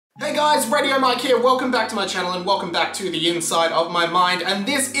guys, Radio Mike here. Welcome back to my channel and welcome back to the inside of my mind. And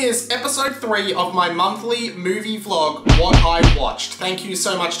this is episode 3 of my monthly movie vlog, What I Watched. Thank you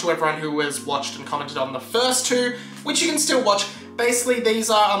so much to everyone who has watched and commented on the first 2, which you can still watch. Basically,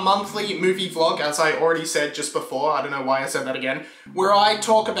 these are a monthly movie vlog, as I already said just before. I don't know why I said that again. Where I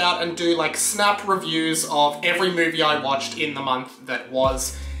talk about and do like snap reviews of every movie I watched in the month that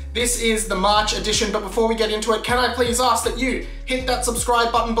was. This is the March edition, but before we get into it, can I please ask that you hit that subscribe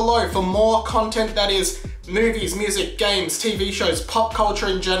button below for more content that is movies, music, games, TV shows, pop culture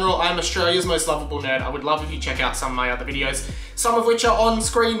in general. I'm Australia's most lovable nerd. I would love if you check out some of my other videos, some of which are on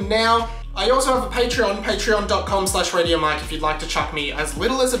screen now. I also have a Patreon, patreon.com/RadioMike, if you'd like to chuck me as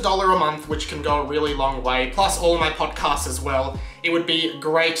little as $1 a month, which can go a really long way, plus all my podcasts as well. It would be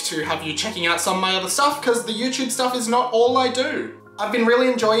great to have you checking out some of my other stuff, because the YouTube stuff is not all I do. I've been really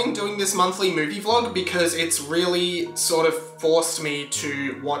enjoying doing this monthly movie vlog because it's really sort of forced me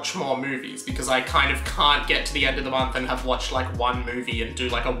to watch more movies, because I kind of can't get to the end of the month and have watched like one movie and do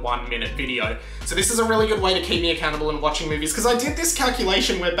like a 1-minute video. So this is a really good way to keep me accountable in watching movies, because I did this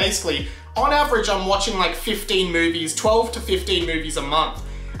calculation where basically, on average, I'm watching like 15 movies, 12 to 15 movies a month.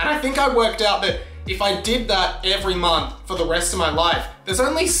 And I think I worked out that if I did that every month for the rest of my life, there's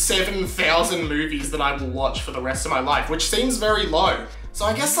only 7,000 movies that I will watch for the rest of my life, which seems very low. So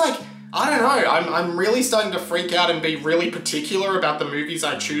I guess like, I don't know, I'm really starting to freak out and be really particular about the movies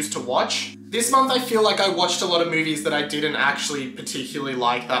I choose to watch. This month I feel like I watched a lot of movies that I didn't actually particularly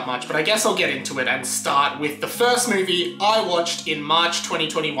like that much, but I guess I'll get into it and start with the first movie I watched in March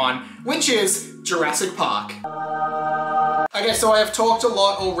 2021, which is Jurassic Park. Okay, so I have talked a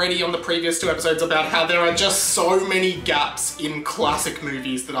lot already on the previous 2 episodes about how there are just so many gaps in classic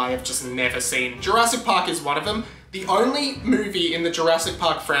movies that I have just never seen. Jurassic Park is one of them. The only movie in the Jurassic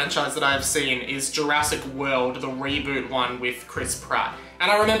Park franchise that I have seen is Jurassic World, the reboot one with Chris Pratt. And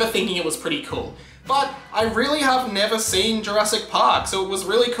I remember thinking it was pretty cool. But I really have never seen Jurassic Park, so it was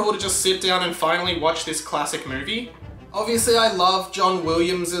really cool to just sit down and finally watch this classic movie. Obviously, I love John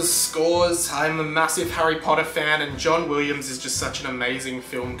Williams' scores. I'm a massive Harry Potter fan, and John Williams is just such an amazing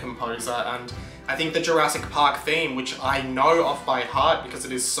film composer, and I think the Jurassic Park theme, which I know off by heart because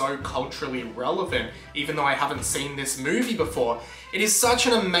it is so culturally relevant, even though I haven't seen this movie before, it is such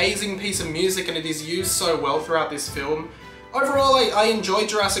an amazing piece of music and it is used so well throughout this film. Overall, I enjoyed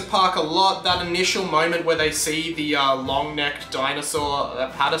Jurassic Park a lot. That initial moment where they see the long-necked dinosaur,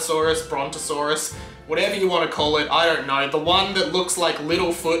 Apatosaurus, Brontosaurus, whatever you want to call it, I don't know. The one that looks like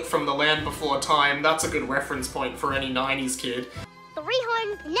Littlefoot from The Land Before Time, that's a good reference point for any 90s kid.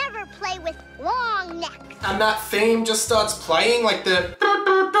 Three-horns never play with long necks. And that theme just starts playing, like the...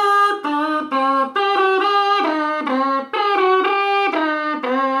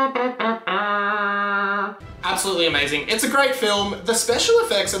 Absolutely amazing. It's a great film. The special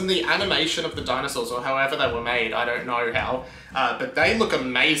effects and the animation of the dinosaurs, or however they were made, I don't know how, but they look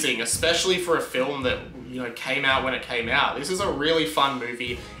amazing, especially for a film that, you know, came out when it came out. This is a really fun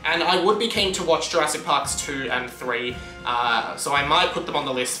movie, and I would be keen to watch Jurassic Parks 2 and 3, so I might put them on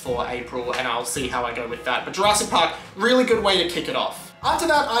the list for April, and I'll see how I go with that. But Jurassic Park, really good way to kick it off. After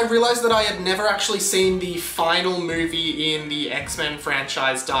that, I realized that I had never actually seen the final movie in the X-Men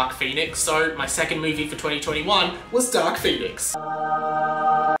franchise, Dark Phoenix, so my second movie for 2021 was Dark Phoenix.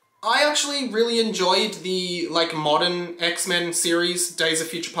 I actually really enjoyed the like modern X-Men series, Days of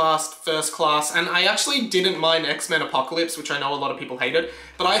Future Past, First Class, and I actually didn't mind X-Men Apocalypse, which I know a lot of people hated,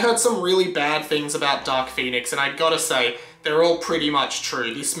 but I heard some really bad things about Dark Phoenix, and I gotta say, they're all pretty much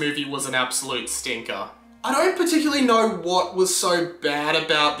true. This movie was an absolute stinker. I don't particularly know what was so bad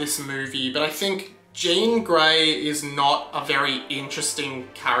about this movie, but I think Jean Grey is not a very interesting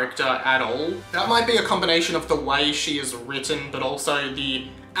character at all. That might be a combination of the way she is written, but also the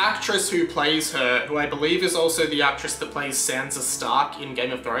actress who plays her, who I believe is also the actress that plays Sansa Stark in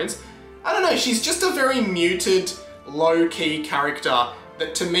Game of Thrones. I don't know, she's just a very muted, low-key character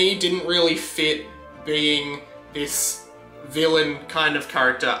that to me didn't really fit being this villain kind of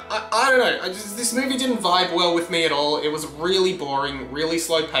character. I don't know, this movie didn't vibe well with me at all. It was really boring, really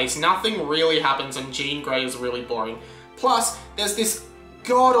slow paced, nothing really happens, and Jean Grey is really boring. Plus, there's this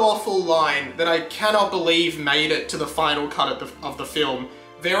god-awful line that I cannot believe made it to the final cut of the film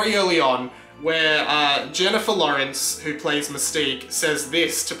very early on, where Jennifer Lawrence, who plays Mystique, says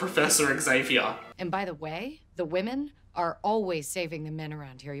this to Professor Xavier. And by the way, the women are always saving the men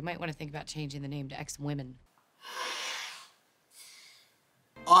around here. You might want to think about changing the name to X-Women.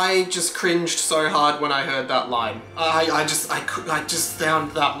 I just cringed so hard when I heard that line. I just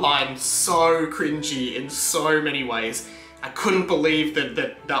found that line so cringy in so many ways. I couldn't believe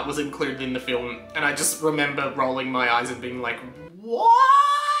that was included in the film, and I just remember rolling my eyes and being like, what?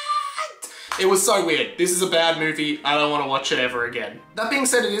 It was so weird. This is a bad movie. I don't want to watch it ever again. That being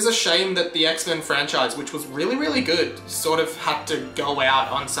said, it is a shame that the X-Men franchise, which was really, really good, sort of had to go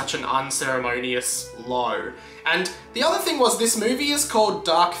out on such an unceremonious low. And the other thing was, this movie is called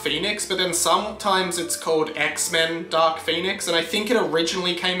Dark Phoenix, but then sometimes it's called X-Men Dark Phoenix, and I think it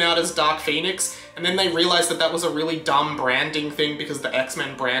originally came out as Dark Phoenix, and then they realized that that was a really dumb branding thing because the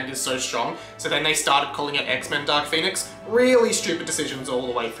X-Men brand is so strong, so then they started calling it X-Men Dark Phoenix. Really stupid decisions all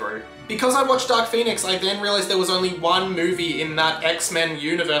the way through. Because I watched Dark Phoenix, I then realized there was only one movie in that X-Men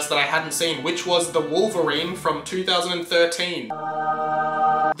universe that I hadn't seen, which was the Wolverine from 2013.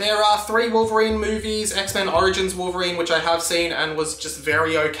 There are 3 Wolverine movies, X-Men Origins Wolverine, which I have seen and was just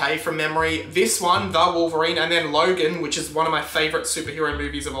very okay from memory. This one, The Wolverine, and then Logan, which is one of my favorite superhero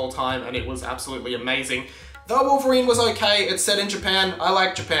movies of all time, and it was absolutely amazing. The Wolverine was okay, it's set in Japan. I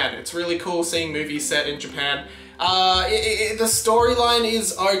like Japan. It's really cool seeing movies set in Japan. The storyline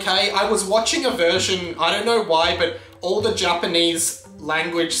is okay. I was watching a version, I don't know why, but all the Japanese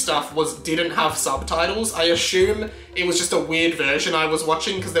language stuff didn't have subtitles. I assume it was just a weird version I was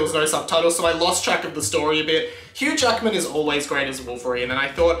watching because there was no subtitles, so I lost track of the story a bit. Hugh Jackman is always great as Wolverine, and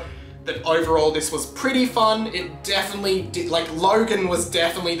I thought that overall this was pretty fun. It definitely did, like, Logan was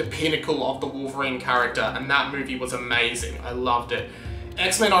definitely the pinnacle of the Wolverine character, and that movie was amazing. I loved it.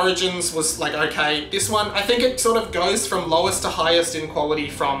 X-Men Origins was like, okay. This one, I think it sort of goes from lowest to highest in quality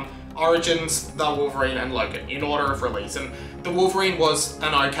from Origins, The Wolverine, and Logan, in order of release. And The Wolverine was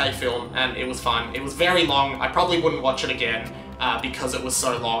an okay film, and it was fun. It was very long. I probably wouldn't watch it again because it was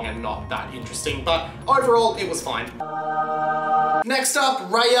so long and not that interesting, but overall, it was fine. Next up,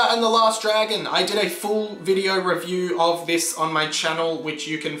 Raya and the Last Dragon. I did a full video review of this on my channel, which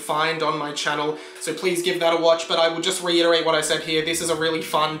you can find on my channel, so please give that a watch, but I will just reiterate what I said here. This is a really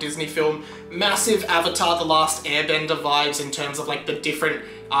fun Disney film. Massive Avatar The Last Airbender vibes in terms of like the different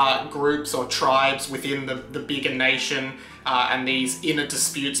groups or tribes within the bigger nation and these inner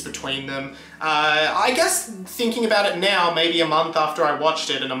disputes between them. I guess thinking about it now, maybe a month after I watched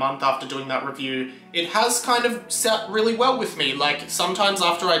it and a month after doing that review, it has kind of sat really well with me. Like, sometimes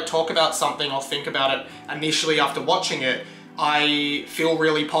after I talk about something or think about it initially after watching it, I feel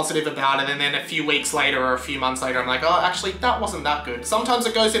really positive about it, and then a few weeks later or a few months later I'm like, oh, actually that wasn't that good. Sometimes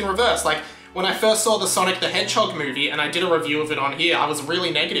it goes in reverse. Like, when I first saw the Sonic the Hedgehog movie and I did a review of it on here, I was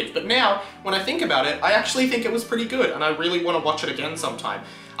really negative. But now, when I think about it, I actually think it was pretty good and I really want to watch it again sometime.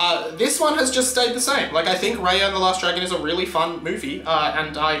 This one has just stayed the same. Like, I think Raya and the Last Dragon is a really fun movie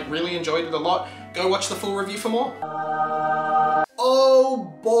and I really enjoyed it a lot. Go watch the full review for more.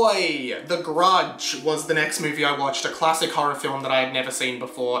 Oh boy! The Grudge was the next movie I watched, a classic horror film that I had never seen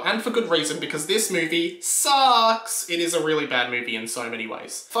before, and for good reason, because this movie sucks! It is a really bad movie in so many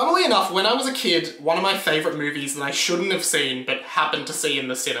ways. Funnily enough, when I was a kid, one of my favourite movies that I shouldn't have seen but happened to see in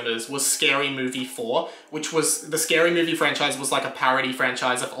the cinemas was Scary Movie 4, which was, the Scary Movie franchise was like a parody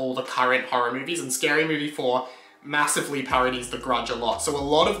franchise of all the current horror movies, and Scary Movie 4 massively parodies The Grudge a lot. So a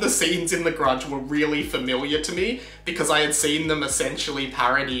lot of the scenes in The Grudge were really familiar to me because I had seen them essentially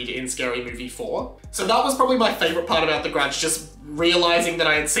parodied in Scary Movie 4. So that was probably my favourite part about The Grudge, just realising that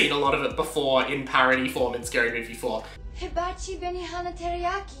I had seen a lot of it before in parody form in Scary Movie 4. Hibachi Benihana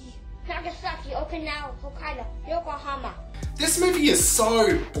Teriyaki. Nagasaki, Okinawa, Hokkaido, Yokohama. This movie is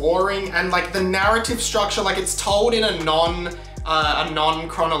so boring, and like the narrative structure, like it's told in a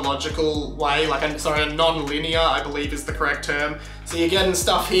non-chronological way, like, a non-linear, I believe is the correct term. So you're getting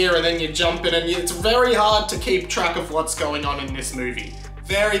stuff here and then you jump in, and it's very hard to keep track of what's going on in this movie.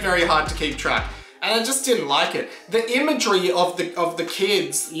 Very, very hard to keep track. And I just didn't like it. The imagery of the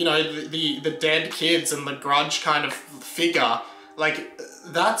kids, you know, the dead kids and the Grudge kind of figure, like,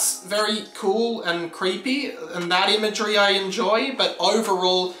 that's very cool and creepy, and that imagery I enjoy, but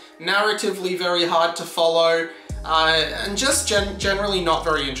overall, narratively very hard to follow. And just generally not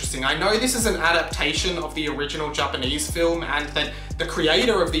very interesting. I know this is an adaptation of the original Japanese film, and that the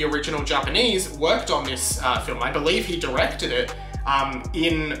creator of the original Japanese worked on this film. I believe he directed it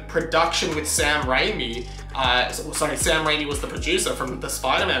in production with Sam Raimi. Sorry, Sam Raimi was the producer from the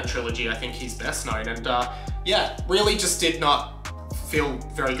Spider-Man trilogy. I think he's best known. And yeah, really just did not feel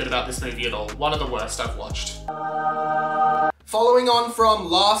very good about this movie at all. One of the worst I've watched. Following on from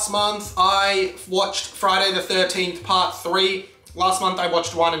last month, I watched Friday the 13th Part 3. Last month I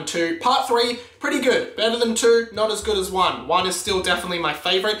watched 1 and 2. Part 3, pretty good. Better than 2, not as good as 1. 1 is still definitely my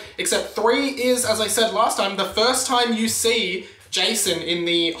favourite, except 3 is, as I said last time, the first time you see Jason in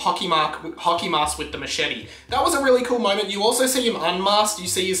the hockey mask with the machete. That was a really cool moment. You also see him unmasked, you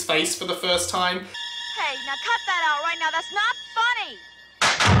see his face for the first time. Hey, now cut that out right now, that's not funny!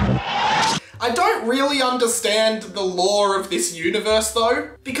 I don't really understand the lore of this universe though,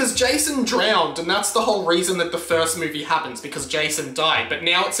 because Jason drowned and that's the whole reason that the first movie happens, because Jason died. But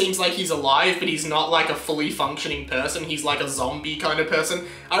now it seems like he's alive, but he's not like a fully functioning person. He's like a zombie kind of person.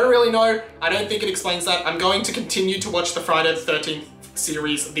 I don't really know. I don't think it explains that. I'm going to continue to watch the Friday the 13th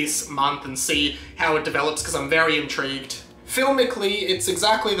series this month and see how it develops because I'm very intrigued. Filmically, it's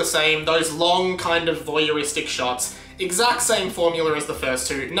exactly the same. Those long kind of voyeuristic shots. Exact same formula as the first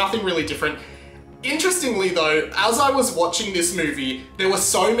two. Nothing really different. Interestingly though, as I was watching this movie, there were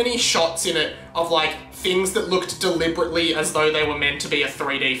so many shots in it of like things that looked deliberately as though they were meant to be a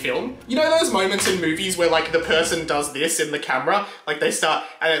 3D film. You know those moments in movies where like the person does this in the camera, like they start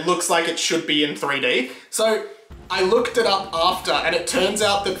and it looks like it should be in 3D? So I looked it up after and it turns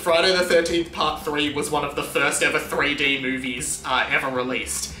out that Friday the 13th Part 3 was one of the first ever 3D movies ever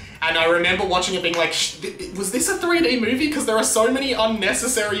released. And I remember watching it being like, was this a 3D movie? Because there are so many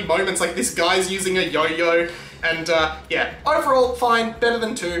unnecessary moments, like this guy's using a yo-yo, and yeah. Overall, fine, better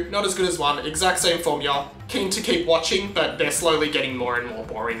than 2, not as good as 1, exact same formula. Keen to keep watching, but they're slowly getting more and more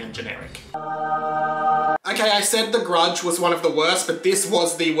boring and generic. Okay, I said The Grudge was one of the worst, but this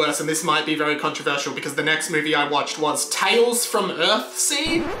was the worst, and this might be very controversial because the next movie I watched was Tales from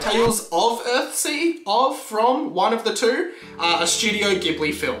Earthsea? Tales of Earthsea? From, one of the two. A Studio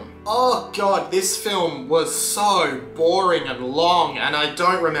Ghibli film. Oh god, this film was so boring and long, and I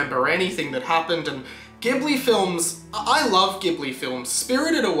don't remember anything that happened, and Ghibli films, I love Ghibli films.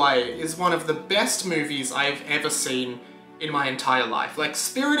 Spirited Away is one of the best movies I've ever seen in my entire life. Like,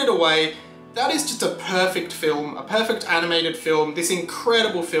 Spirited Away, that is just a perfect film, a perfect animated film, this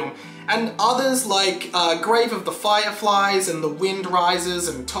incredible film. And others like Grave of the Fireflies and The Wind Rises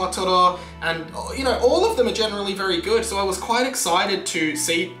and Totoro, and you know, all of them are generally very good. So I was quite excited to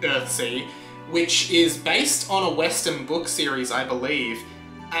see Earthsea, which is based on a Western book series, I believe.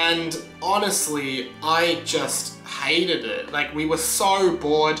 And honestly, I just hated it. Like, we were so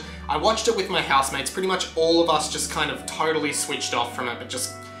bored. I watched it with my housemates. Pretty much all of us just kind of totally switched off from it, but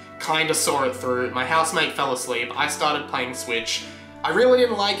just kind of saw it through. My housemate fell asleep. I started playing Switch. I really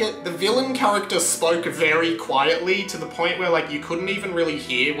didn't like it. The villain character spoke very quietly to the point where like you couldn't even really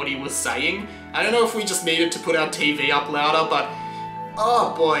hear what he was saying. I don't know if we just needed to put our TV up louder, but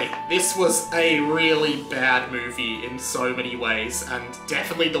oh boy, this was a really bad movie in so many ways, and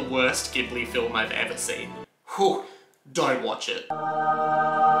definitely the worst Ghibli film I've ever seen. Whew, don't watch it.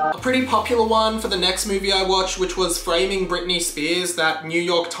 A pretty popular one for the next movie I watched, which was Framing Britney Spears, that New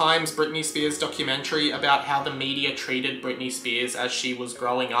York Times Britney Spears documentary about how the media treated Britney Spears as she was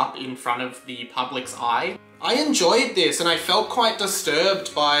growing up in front of the public's eye. I enjoyed this and I felt quite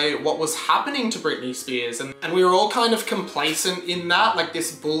disturbed by what was happening to Britney Spears, and we were all kind of complacent in that, like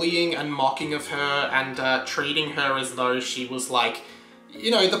this bullying and mocking of her and treating her as though she was like, you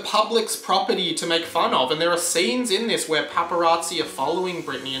know, the public's property to make fun of. And there are scenes in this where paparazzi are following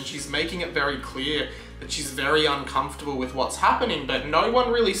Britney and she's making it very clear that she's very uncomfortable with what's happening, but no one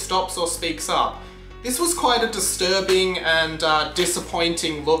really stops or speaks up. This was quite a disturbing and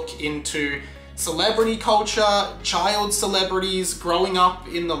disappointing look into celebrity culture, child celebrities growing up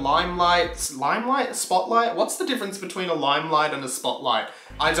in the limelight. Limelight? Spotlight? What's the difference between a limelight and a spotlight?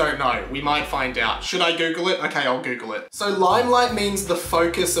 I don't know. We might find out. Should I Google it? Okay, I'll Google it. So limelight means the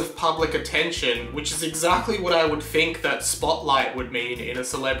focus of public attention, which is exactly what I would think that spotlight would mean in a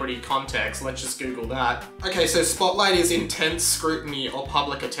celebrity context. Let's just Google that. Okay, so spotlight is intense scrutiny or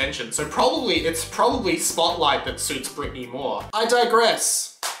public attention. So it's probably spotlight that suits Britney more. I digress.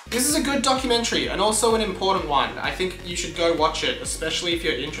 This is a good documentary and also an important one. I think you should go watch it, especially if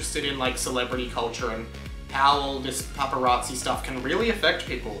you're interested in like celebrity culture and how all this paparazzi stuff can really affect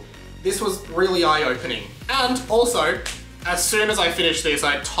people. This was really eye-opening. And also, as soon as I finished this,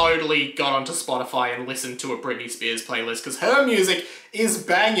 I totally got onto Spotify and listened to a Britney Spears playlist because her music is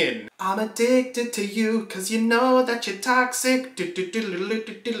banging. I'm addicted to you because you know that you're toxic.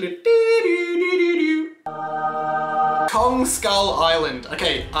 Kong Skull Island.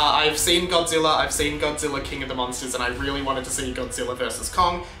 Okay, I've seen Godzilla King of the Monsters, and I really wanted to see Godzilla vs.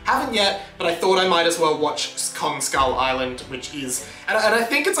 Kong. Haven't yet, but I thought I might as well watch Kong Skull Island, which is... And I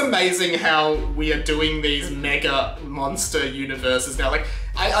think it's amazing how we are doing these mega monster universes now. Like,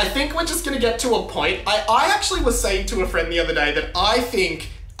 I think we're just gonna get to a point. I actually was saying to a friend the other day that I think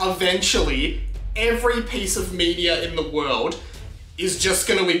eventually every piece of media in the world is just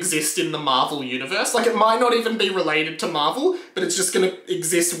going to exist in the Marvel universe. Like, it might not even be related to Marvel, but it's just going to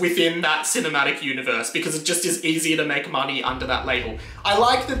exist within that cinematic universe because it just is easier to make money under that label. I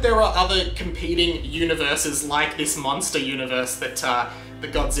like that there are other competing universes like this monster universe that the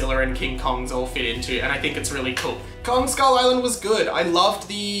Godzilla and King Kongs all fit into, and I think it's really cool. Kong Skull Island was good. I loved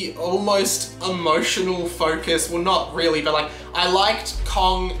the almost emotional focus, well not really, but like, I liked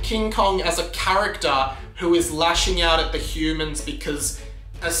King Kong as a character who is lashing out at the humans because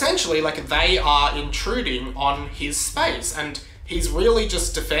essentially, like, they are intruding on his space, and he's really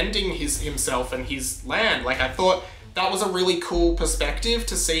just defending himself and his land. Like, I thought that was a really cool perspective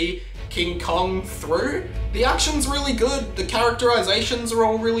to see King Kong through. The action's really good, the characterizations are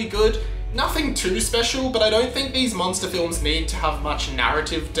all really good. Nothing too special, but I don't think these monster films need to have much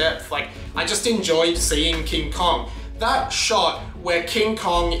narrative depth. Like, I just enjoyed seeing King Kong. That shot where King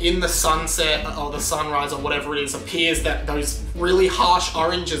Kong in the sunset or the sunrise or whatever it is appears, that those really harsh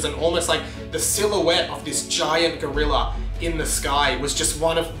oranges and almost like the silhouette of this giant gorilla in the sky was just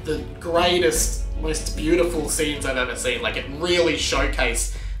one of the greatest, most beautiful scenes I've ever seen. Like, it really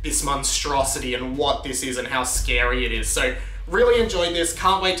showcased this monstrosity and what this is and how scary it is. So really enjoyed this.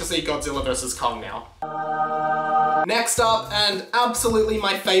 Can't wait to see Godzilla vs. Kong now. Next up, and absolutely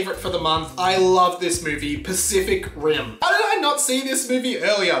my favorite for the month, I love this movie, Pacific Rim. How did I not see this movie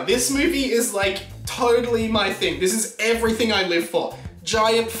earlier? This movie is like totally my thing. This is everything I live for.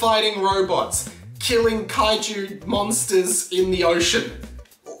 Giant fighting robots, killing kaiju monsters in the ocean.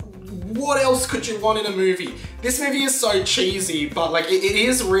 What else could you want in a movie? This movie is so cheesy, but like it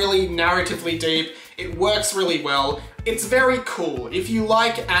is really narratively deep. It works really well. It's very cool. If you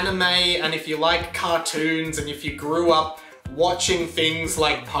like anime and if you like cartoons and if you grew up watching things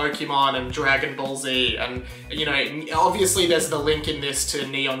like Pokemon and Dragon Ball Z and, you know, obviously there's the link in this to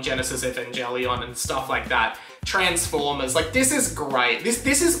Neon Genesis Evangelion and stuff like that. Transformers, like this is great.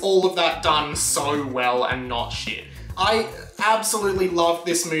 This is all of that done so well and not shit. I absolutely loved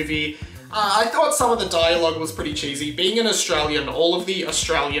this movie. I thought some of the dialogue was pretty cheesy. Being an Australian, all of the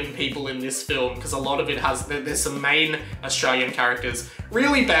Australian people in this film, because a lot of it has, there's some main Australian characters,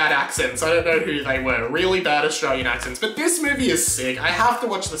 really bad accents. I don't know who they were, really bad Australian accents, but this movie is sick. I have to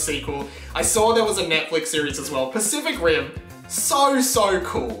watch the sequel. I saw there was a Netflix series as well. Pacific Rim, so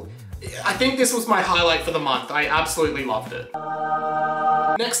cool. I think this was my highlight for the month. I absolutely loved it.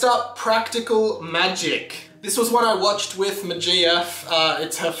 Next up, Practical Magic. This was one I watched with Magia.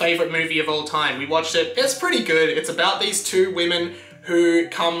 It's her favorite movie of all time. We watched it. It's pretty good. It's about these two women who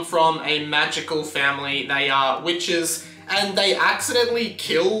come from a magical family. They are witches and they accidentally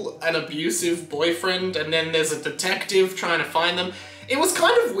kill an abusive boyfriend, and then there's a detective trying to find them. It was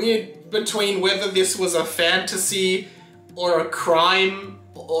kind of weird between whether this was a fantasy or a crime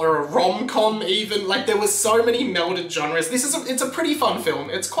or a rom-com even. Like, there was so many melded genres. It's a pretty fun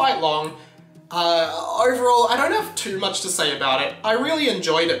film. It's quite long. Overall, I don't have too much to say about it. I really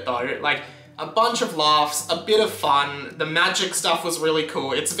enjoyed it though. Like, a bunch of laughs, a bit of fun. The magic stuff was really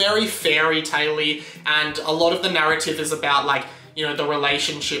cool. It's very fairy tale-y, and a lot of the narrative is about, like, you know, the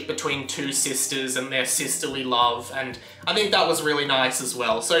relationship between two sisters and their sisterly love, and I think that was really nice as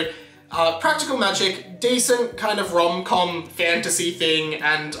well. So, Practical Magic, decent kind of rom-com fantasy thing,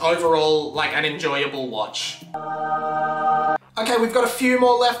 and overall, like, an enjoyable watch. Okay, we've got a few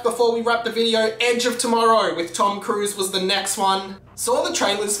more left before we wrap the video. Edge of Tomorrow with Tom Cruise was the next one. Saw the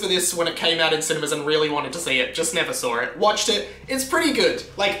trailers for this when it came out in cinemas and really wanted to see it, just never saw it. Watched it, it's pretty good.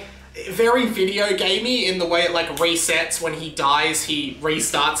 Like, very video gamey in the way it like resets when he dies, he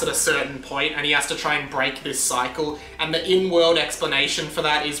restarts at a certain point and he has to try and break this cycle. And the in-world explanation for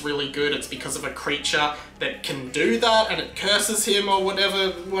that is really good. It's because of a creature that can do that and it curses him or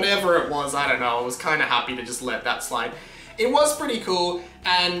whatever it was, I don't know. I was kind of happy to just let that slide. It was pretty cool,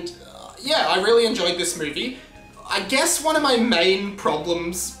 and yeah, I really enjoyed this movie. I guess one of my main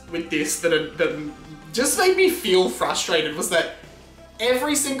problems with this that just made me feel frustrated was that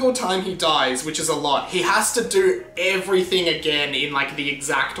every single time he dies, which is a lot, he has to do everything again in like the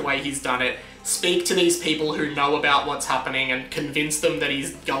exact way he's done it. Speak to these people who know about what's happening and convince them that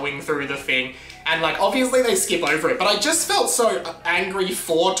he's going through the thing. And like, obviously they skip over it, but I just felt so angry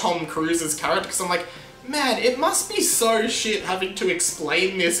for Tom Cruise's character because I'm like, man, it must be so shit having to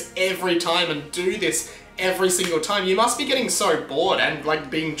explain this every time and do this every single time. You must be getting so bored and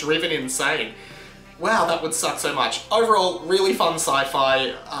like being driven insane. Wow, that would suck so much. Overall, really fun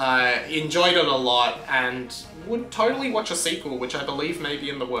sci-fi, enjoyed it a lot, and would totally watch a sequel, which I believe may be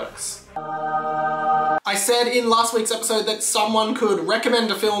in the works. I said in last week's episode that someone could recommend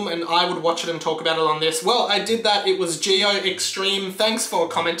a film and I would watch it and talk about it on this. Well, I did that. It was Geo Extreme. Thanks for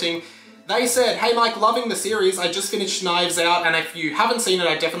commenting. They said, hey Mike, loving the series. I just finished Knives Out, and if you haven't seen it,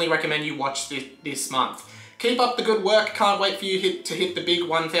 I definitely recommend you watch this month. Keep up the good work. Can't wait for you to hit the big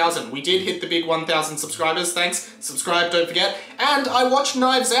 1,000. We did hit the big 1,000 subscribers. Thanks. Subscribe, don't forget. And I watched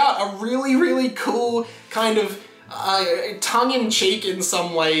Knives Out, a really, really cool kind of tongue-in-cheek in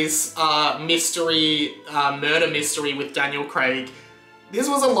some ways, mystery, murder mystery with Daniel Craig. This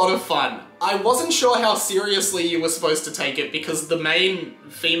was a lot of fun. I wasn't sure how seriously you were supposed to take it because the main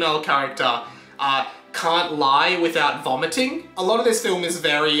female character can't lie without vomiting. A lot of this film is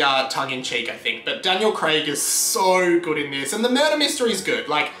very tongue-in-cheek, I think, but Daniel Craig is so good in this, and the murder mystery is good.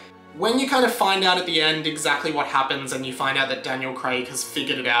 Like, when you kind of find out at the end exactly what happens and you find out that Daniel Craig has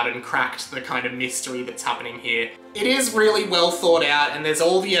figured it out and cracked the kind of mystery that's happening here, it is really well thought out and there's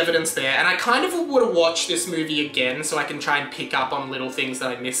all the evidence there, and I kind of would have watched this movie again so I can try and pick up on little things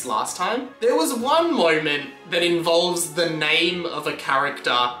that I missed last time. There was one moment that involves the name of a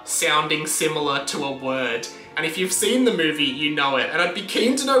character sounding similar to a word, and if you've seen the movie, you know it, and I'd be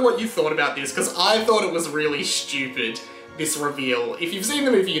keen to know what you thought about this because I thought it was really stupid. This reveal. If you've seen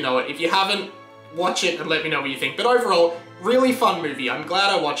the movie, you know it. If you haven't, watch it and let me know what you think. But overall, really fun movie. I'm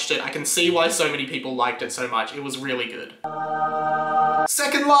glad I watched it. I can see why so many people liked it so much. It was really good.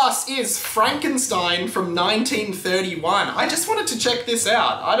 Second last is Frankenstein from 1931. I just wanted to check this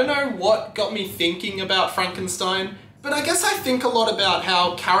out. I don't know what got me thinking about Frankenstein, but I guess I think a lot about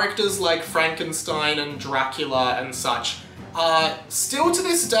how characters like Frankenstein and Dracula and such are still to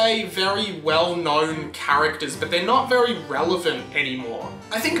this day very well-known characters, but they're not very relevant anymore.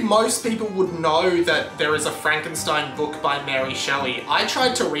 I think most people would know that there is a Frankenstein book by Mary Shelley. I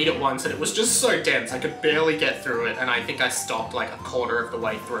tried to read it once and it was just so dense I could barely get through it, and I think I stopped like a quarter of the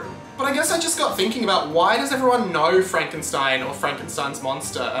way through. But I guess I just got thinking about why does everyone know Frankenstein or Frankenstein's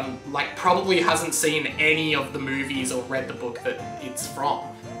monster and like probably hasn't seen any of the movies or read the book that it's from.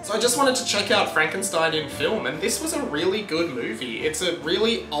 So I just wanted to check out Frankenstein in film, and this was a really good movie. It's a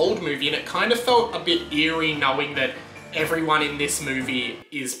really old movie, and it kind of felt a bit eerie knowing that everyone in this movie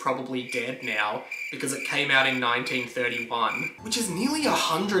is probably dead now because it came out in 1931, which is nearly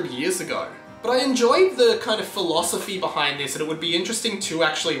 100 years ago. But I enjoyed the kind of philosophy behind this, and it would be interesting to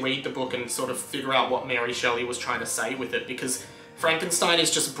actually read the book and sort of figure out what Mary Shelley was trying to say with it, because Frankenstein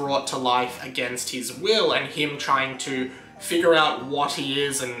is just brought to life against his will, and him trying to figure out what he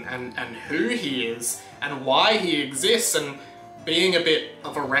is and who he is and why he exists, and being a bit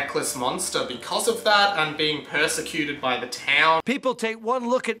of a reckless monster because of that, and being persecuted by the town. People take one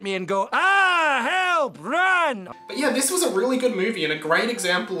look at me and go, ah, help, run! But yeah, this was a really good movie and a great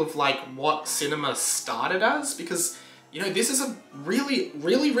example of like what cinema started as, because you know, this is a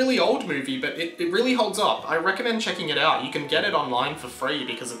really old movie, but it really holds up. I recommend checking it out. You can get it online for free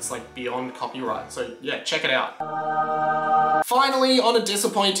because it's like beyond copyright. So yeah, check it out. Finally, on a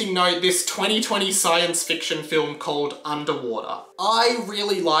disappointing note, this 2020 science fiction film called Underwater. I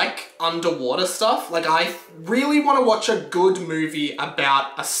really like underwater stuff. Like, I really want to watch a good movie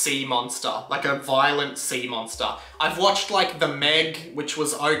about a sea monster, like a violent sea monster. I've watched like The Meg, which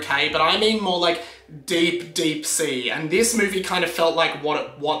was okay, but I mean more like deep sea, and this movie kind of felt like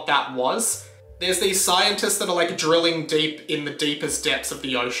what that was. There's these scientists that are like drilling deep in the deepest depths of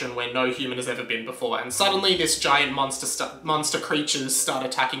the ocean where no human has ever been before, and suddenly this giant monster creatures start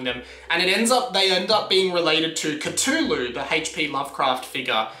attacking them, and they end up being related to Cthulhu, the H.P. Lovecraft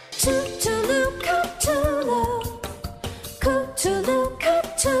figure. Cthulhu, Cthulhu, Cthulhu,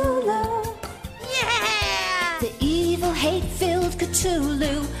 Cthulhu. Yeah! The evil, hate-filled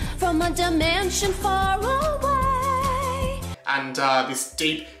Cthulhu from a dimension far away. And this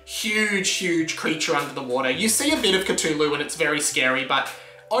deep, huge creature under the water. You see a bit of Cthulhu and it's very scary, but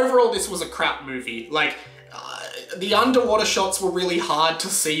overall this was a crap movie. Like, the underwater shots were really hard to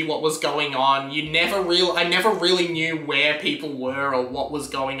see what was going on. I never really knew where people were or what was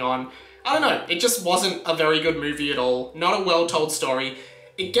going on. I don't know, it just wasn't a very good movie at all. Not a well-told story.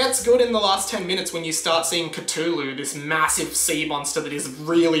 It gets good in the last 10 minutes when you start seeing Cthulhu, this massive sea monster that is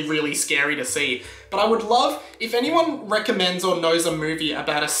really scary to see. But I would love, if anyone recommends or knows a movie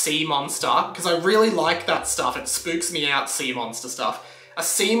about a sea monster, because I really like that stuff, it spooks me out, sea monster stuff. A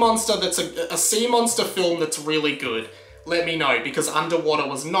sea monster that's a sea monster film that's really good. Let me know, because Underwater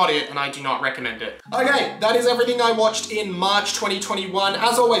was not it, and I do not recommend it. Okay, that is everything I watched in March 2021.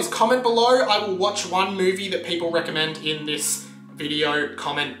 As always, comment below. I will watch one movie that people recommend in this video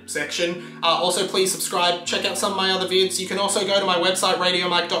comment section. Also, please subscribe, check out some of my other vids. You can also go to my website,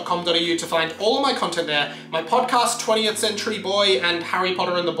 radiomike.com.au, to find all of my content there. My podcast, 20th Century Boy, and Harry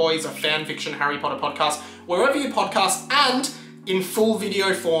Potter and the Boys, a fanfiction Harry Potter podcast, wherever you podcast, and in full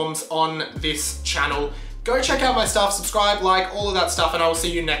video forms on this channel. Go check out my stuff, subscribe, like, all of that stuff, and I will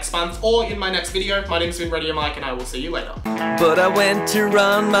see you next month or in my next video. My name's been Radio Mike, and I will see you later. But I went to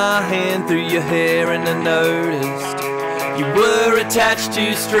run my hand through your hair and I noticed you were attached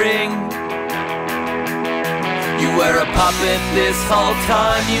to string. You were a puppet this whole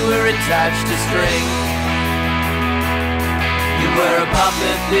time, you were attached to string. were a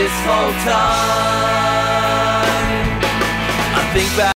puppet this whole time. I think back